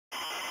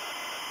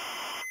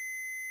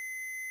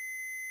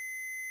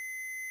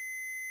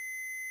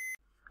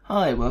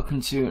Hi,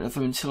 welcome to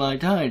Another Until I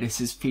Die. This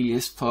is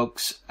Phileas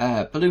Fogg's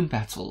Balloon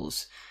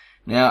Battles.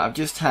 Now, I've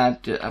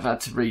had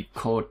to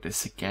record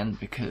this again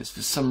because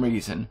for some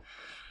reason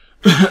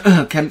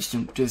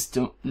Kempston just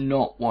do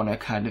not want to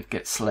kind of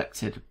get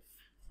selected.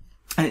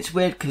 And it's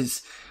weird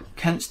because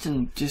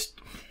Kempston just...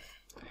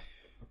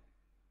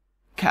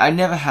 I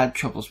never had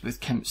troubles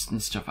with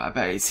Kempston stuff,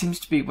 but it seems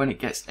to be when it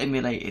gets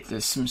emulated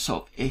there's some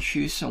sort of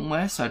issue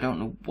somewhere, so I don't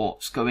know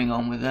what's going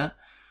on with that.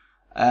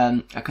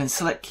 I can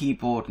select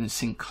keyboard and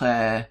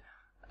Sinclair.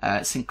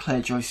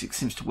 Sinclair joystick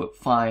seems to work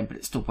fine, but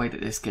it's the way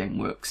that this game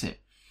works it.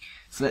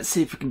 So let's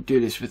see if we can do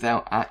this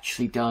without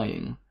actually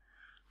dying.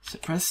 So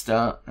press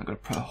start. I'm going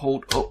to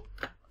hold up,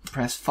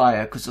 press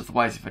fire, because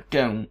otherwise if I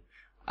don't,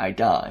 I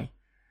die.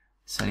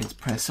 So I need to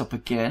press up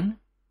again.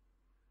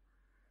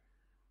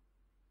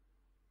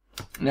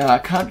 Now I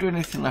can't do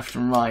anything left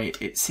and right.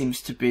 It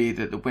seems to be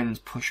that the winds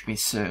push me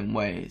certain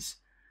ways.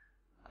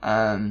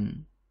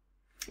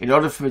 In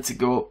order for me to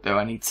go up though,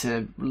 I need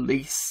to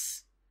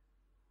release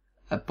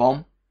a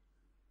bomb.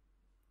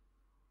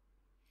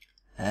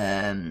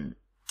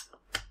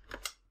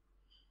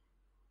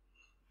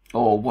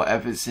 Or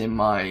whatever's in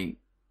my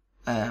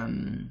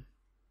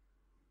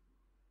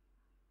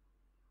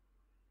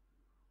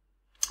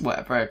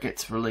whatever I get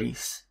to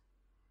release.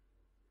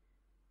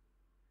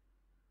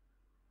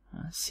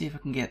 Let's see if I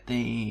can get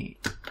the...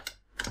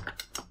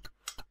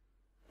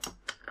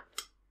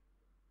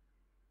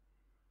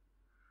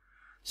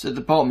 So at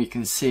the bottom you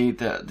can see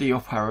that the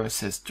up arrow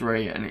says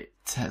 3 and it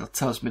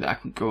tells me that I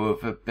can go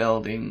over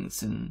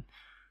buildings and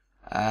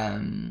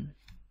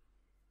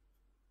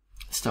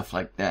stuff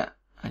like that.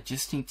 I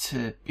just need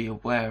to be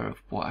aware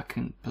of what I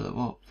can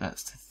blow up,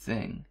 that's the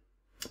thing.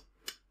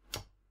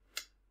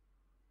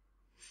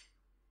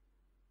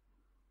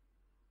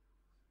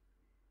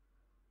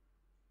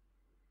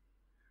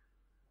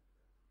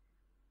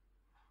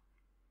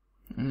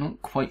 I'm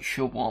not quite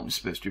sure what I'm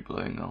supposed to be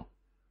blowing up.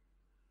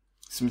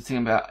 Something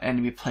about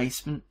enemy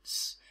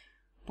placements,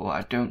 but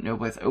I don't know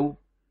whether... Oh!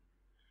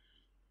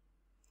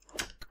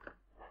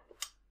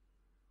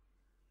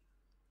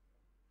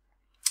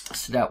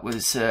 So that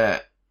was a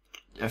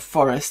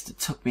forest that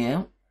took me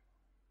out.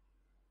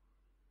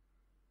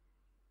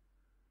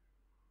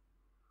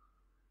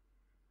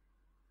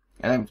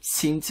 And I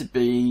seem to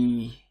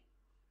be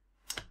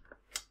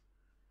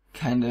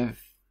kind of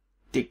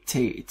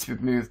dictated to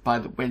be moved by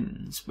the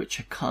winds, which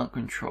I can't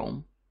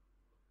control.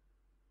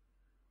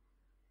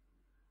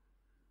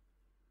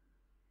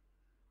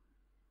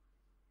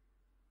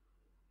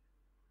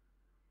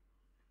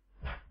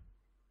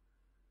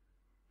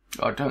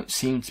 I don't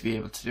seem to be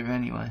able to do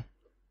anyway.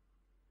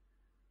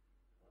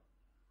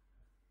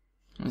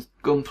 The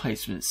gun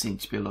placements seem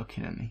to be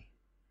looking at me.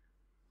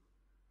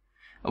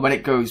 And when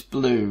it goes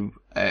blue,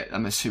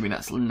 I'm assuming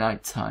that's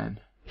night time.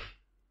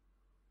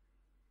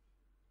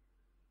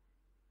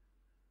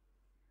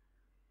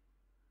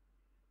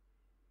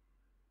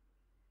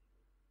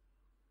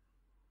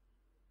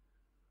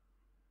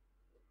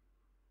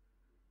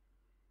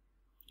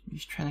 I'm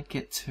just trying to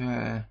get to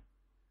a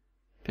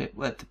bit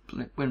where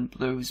the wind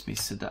blows me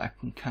so that I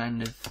can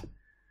kind of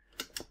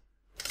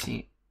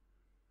see.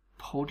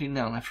 Holding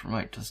down left and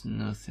right does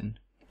nothing.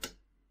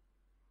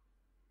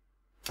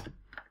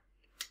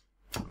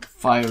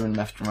 Firing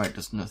left and right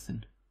does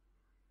nothing.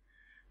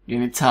 The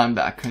only time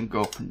that I can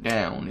go up and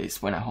down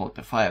is when I hold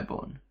the fire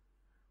button.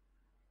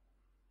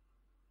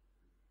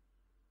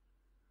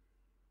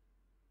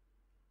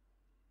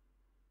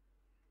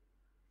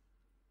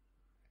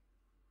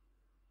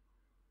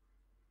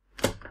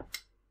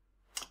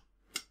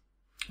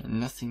 And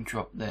nothing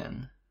dropped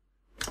then.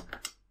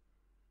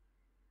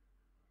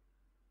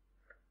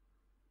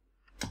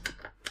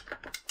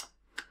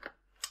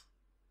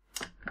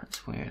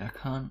 That's weird, I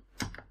can't.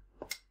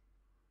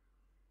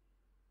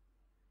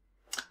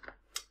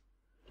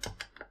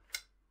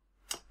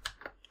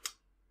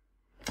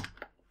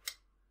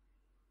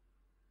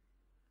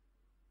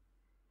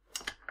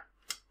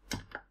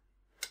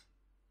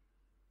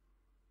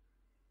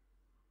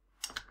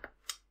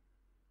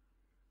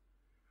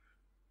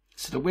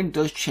 So the wind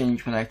does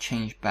change when I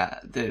change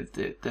back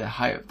the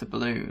height of the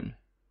balloon.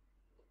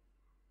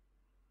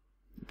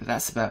 But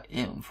that's about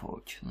it,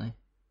 unfortunately.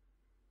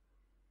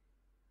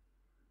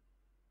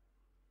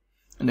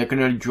 And they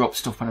can only drop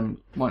stuff when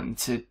I'm wanting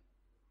to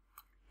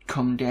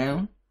come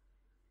down.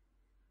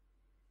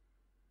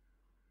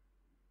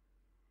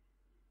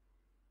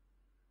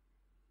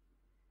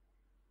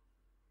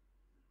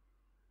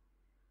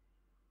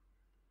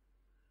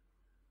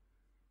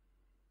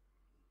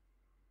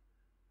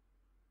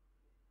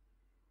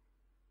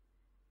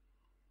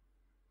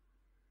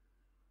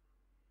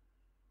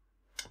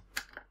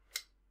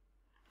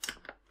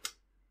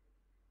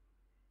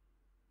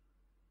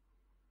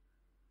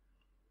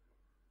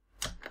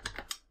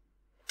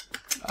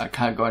 I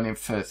can't go any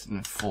further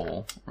than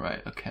 4.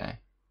 Right, okay.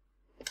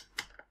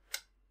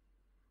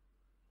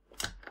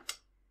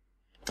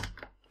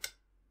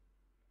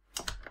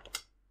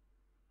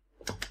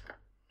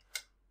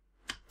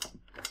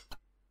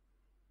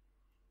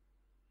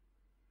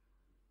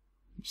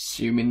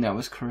 Assuming that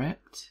was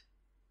correct.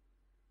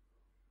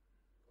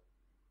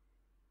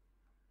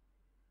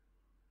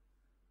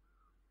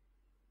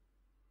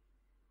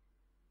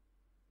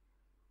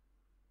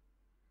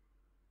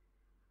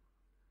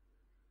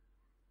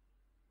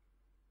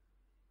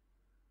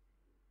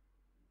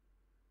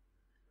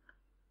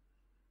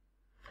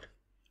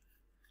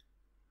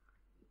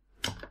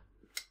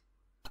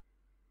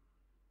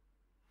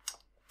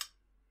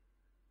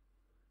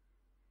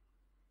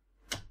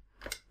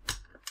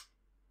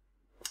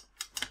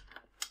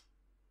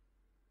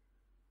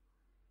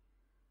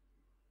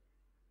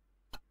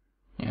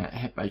 Yeah,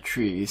 hit by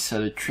trees, so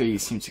the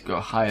trees seem to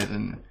go higher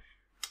than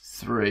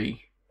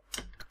 3.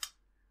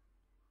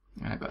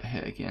 I got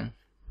hit again.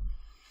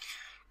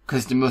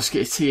 Because the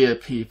musketeer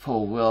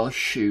people will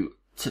shoot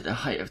to the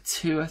height of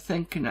 2, I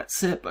think, and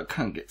that's it, but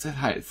can't get to the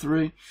height of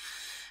 3.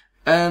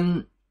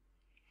 I'm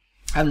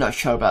not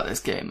sure about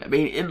this game. I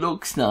mean, it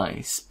looks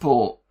nice,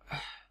 but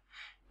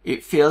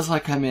it feels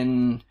like I'm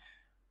in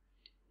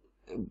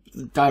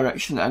the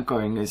direction that I'm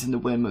going is in the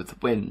whim of the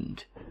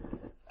wind.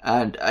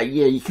 And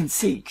yeah, you can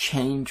see it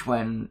change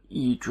when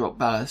you drop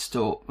ballast,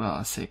 or, well,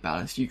 I say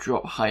ballast, you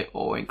drop height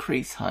or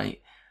increase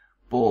height,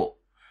 but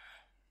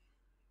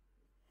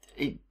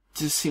it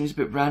just seems a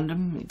bit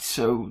random.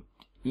 So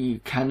you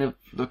kind of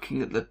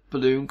looking at the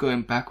balloon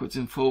going backwards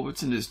and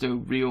forwards, and there's no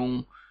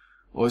real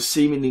or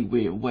seemingly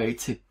weird way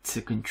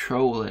to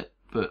control it,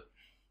 but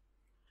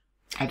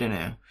I don't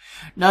know.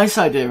 Nice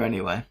idea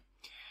anyway.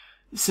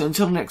 So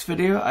until the next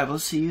video, I will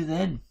see you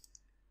then.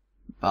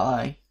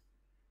 Bye.